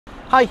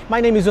Hi,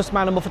 my name is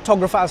Usman. I'm a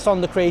photographer at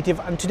Sonder Creative,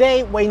 and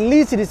today we're in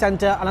Leeds City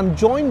Centre and I'm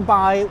joined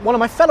by one of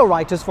my fellow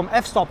writers from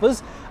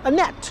F-Stoppers,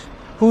 Annette,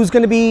 who's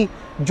going to be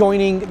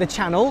joining the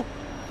channel,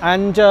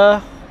 and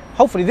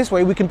hopefully this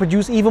way we can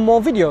produce even more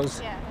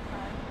videos. Yeah.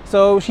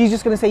 So she's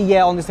just going to say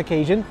yeah on this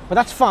occasion, but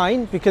that's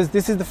fine because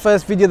this is the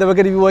first video that we're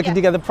going to be working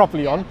together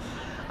properly on.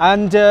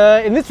 And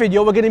in this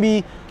video we're going to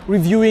be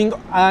reviewing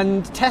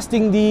and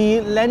testing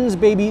the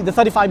Lensbaby, the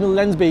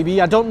 35mm Lensbaby.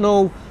 I don't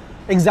know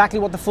exactly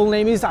what the full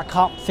name is. I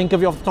can't think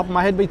of it off the top of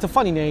my head, but it's a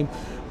funny name.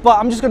 But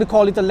I'm just going to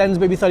call it the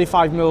Lensbaby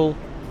 35mm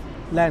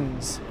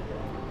lens.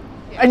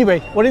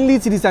 Anyway, we're in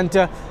Leeds City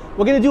Centre.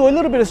 We're going to do a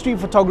little bit of street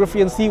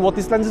photography and see what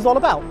this lens is all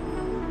about.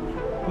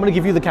 I'm going to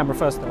give you the camera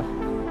first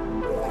though.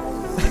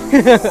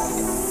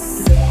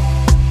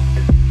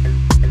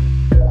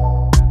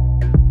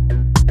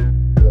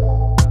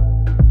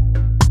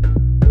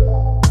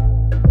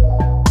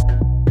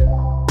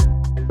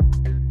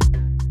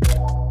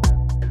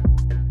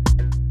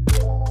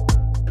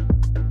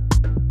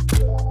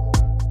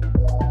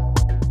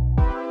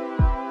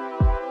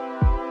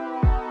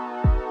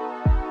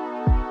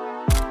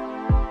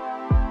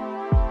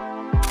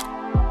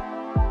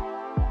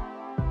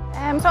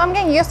 So I'm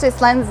getting used to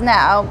this lens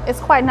now. It's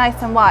quite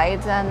nice and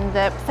wide, and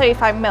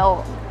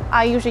 35mm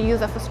I usually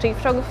use it for street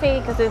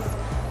photography because it's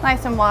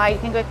nice and wide. You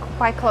can go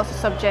quite close to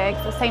subjects.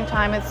 At the same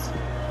time, it's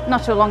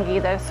not too long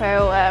either.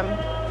 So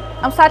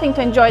I'm starting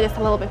to enjoy this a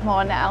little bit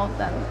more now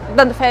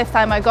than the first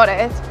time I got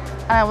it.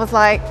 And I was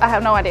like, I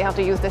have no idea how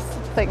to use this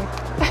thing.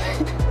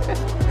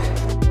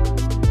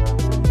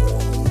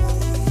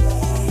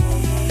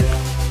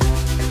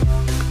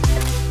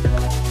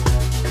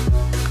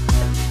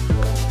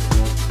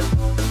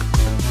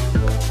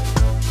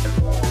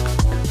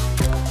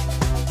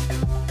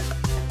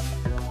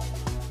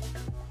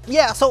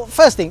 Yeah, so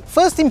first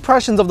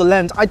impressions of the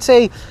lens, I'd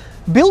say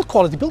build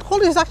quality. Build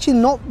quality is actually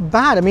not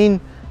bad. I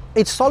mean,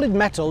 it's solid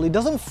metal. It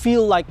doesn't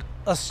feel like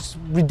a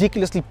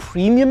ridiculously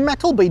premium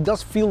metal, but it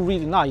does feel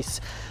really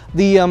nice.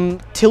 The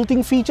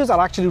tilting features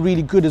are actually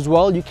really good as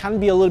well. You can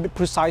be a little bit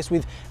precise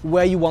with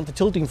where you want the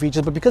tilting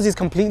features, but because it's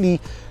completely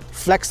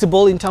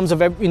flexible in terms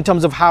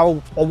of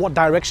how or what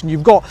direction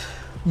you've got,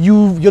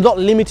 you're not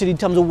limited in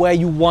terms of where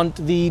you want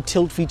the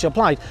tilt feature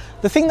applied.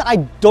 The thing that I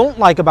don't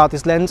like about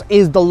this lens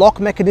is the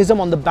lock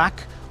mechanism on the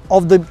back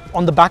of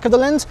the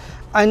lens,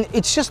 and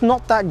it's just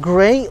not that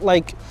great.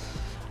 Like,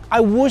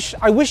 I wish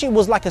it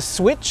was like a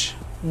switch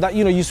that,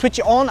 you know, you switch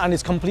it on and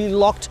it's completely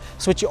locked,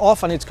 switch it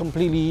off and it's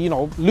completely, you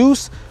know,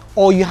 loose,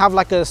 or you have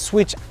like a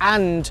switch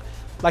and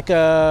like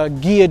a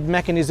geared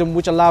mechanism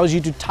which allows you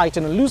to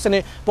tighten and loosen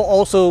it, but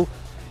also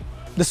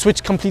the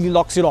switch completely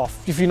locks it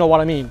off, if you know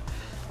what I mean.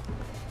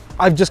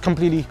 I've just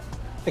completely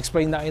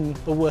explained that in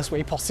the worst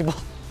way possible.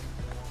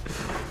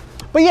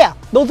 But yeah,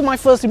 those are my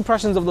first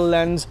impressions of the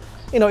lens.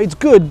 You know, it's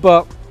good,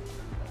 but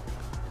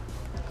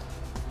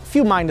a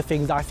few minor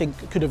things that I think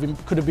could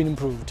have been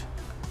improved.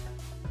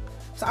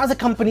 So as a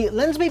company,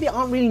 Lensbaby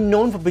aren't really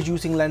known for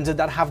producing lenses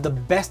that have the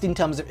best in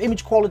terms of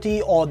image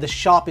quality or the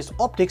sharpest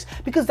optics,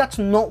 because that's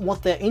not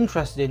what they're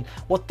interested in.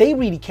 What they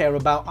really care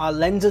about are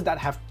lenses that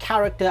have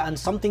character and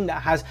something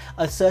that has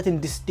a certain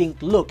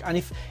distinct look. And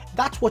if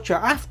that's what you're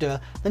after,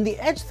 then the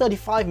Edge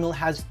 35mm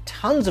has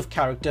tons of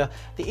character.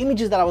 The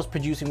images that I was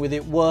producing with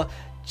it were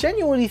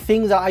genuinely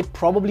things that I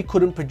probably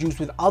couldn't produce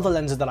with other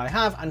lenses that I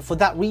have, and for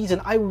that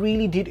reason I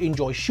really did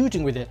enjoy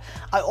shooting with it.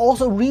 I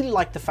also really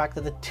like the fact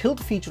that the tilt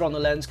feature on the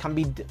lens can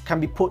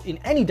be put in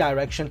any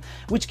direction,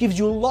 which gives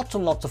you lots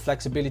and lots of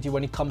flexibility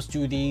when it comes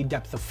to the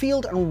depth of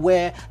field and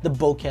where the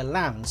bokeh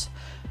lands.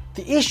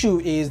 The issue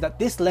is that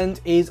this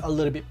lens is a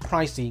little bit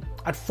pricey.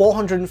 At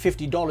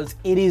 $450,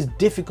 it is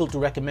difficult to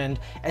recommend,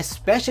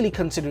 especially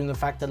considering the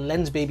fact that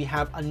Lensbaby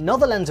have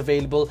another lens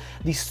available,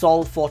 the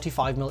Sol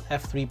 45mm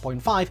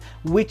f3.5,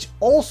 which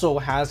also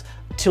has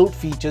tilt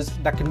features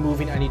that can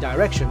move in any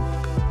direction.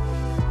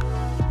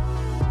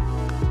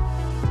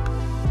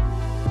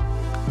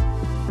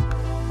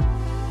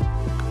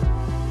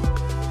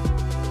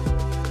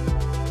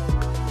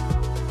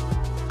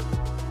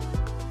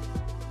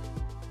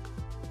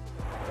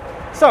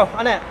 So,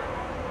 Annette,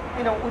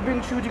 you know, we've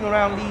been shooting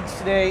around Leeds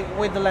today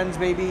with the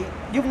Lensbaby.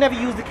 You've never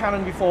used the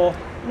Canon before.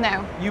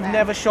 No. You've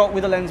never shot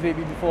with a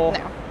Lensbaby before. No.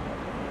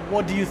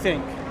 What do you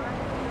think?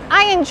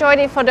 I enjoyed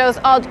it for those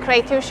odd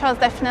creative shots,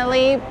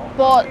 definitely,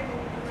 but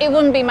it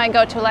wouldn't be my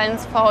go-to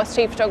lens for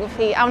street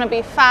photography. I want to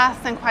be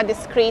fast and quite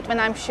discreet when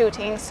I'm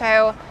shooting,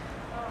 so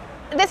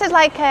this is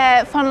like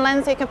a fun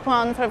lens you can put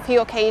on for a few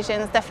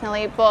occasions,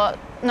 definitely, but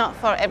not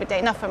for every day,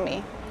 not for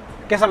me.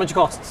 Guess how much it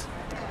costs?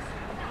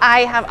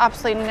 I have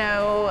absolutely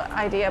no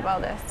idea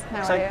about this. No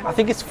idea. I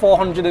think it's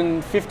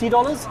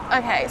 $450.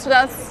 Okay, so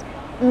that's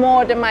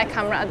more than my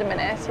camera at the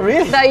minute.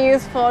 Really? That I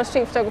use for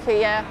street photography,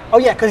 yeah. Oh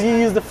yeah, because you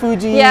use the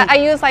Fuji. Yeah, I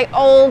use like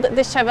old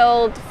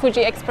disheveled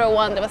Fuji X Pro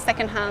 1 that was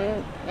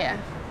secondhand, yeah.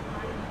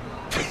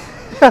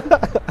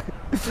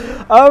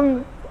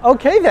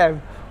 Okay then.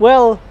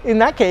 Well, in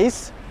that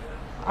case,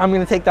 I'm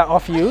going to take that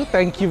off you.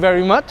 Thank you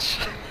very much.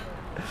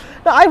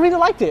 No, I really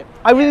liked it.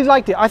 I really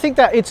liked it. I think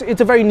that it's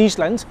a very niche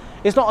lens.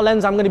 It's not a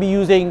lens I'm going to be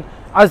using,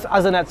 as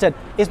Annette said,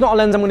 it's not a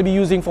lens I'm going to be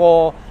using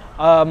for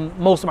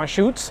most of my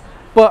shoots.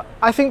 But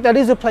I think that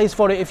is a place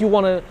for it if you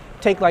want to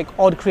take like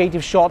odd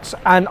creative shots.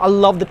 And I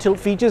love the tilt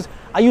features.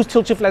 I use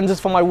tilt shift lenses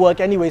for my work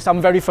anyway, so I'm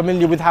very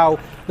familiar with how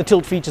the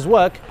tilt features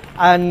work.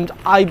 And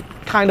I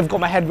kind of got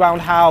my head around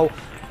how,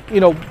 you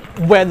know,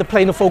 where the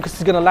plane of focus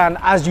is going to land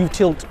as you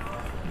tilt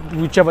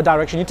whichever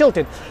direction you tilt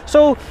it.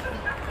 So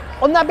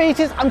on that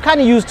basis, I'm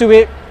kind of used to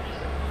it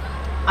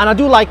and I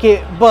do like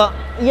it. But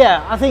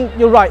yeah, I think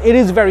you're right, it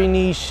is very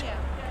niche.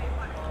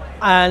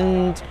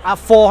 And at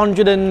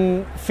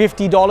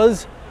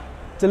 $450,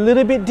 it's a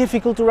little bit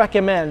difficult to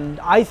recommend.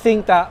 I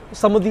think that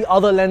some of the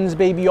other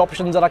Lensbaby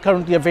options that are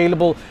currently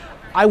available,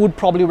 I would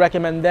probably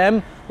recommend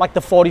them, like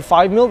the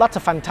 45mm. That's a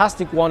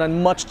fantastic one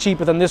and much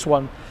cheaper than this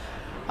one.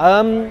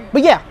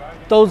 But yeah,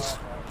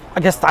 I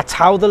guess that's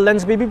how the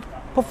Lensbaby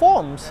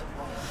performs.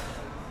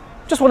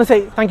 Just want to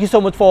say thank you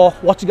so much for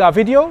watching our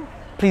video.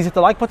 Please hit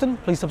the like button,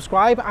 please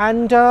subscribe,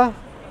 and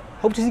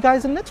hope to see you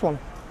guys in the next one.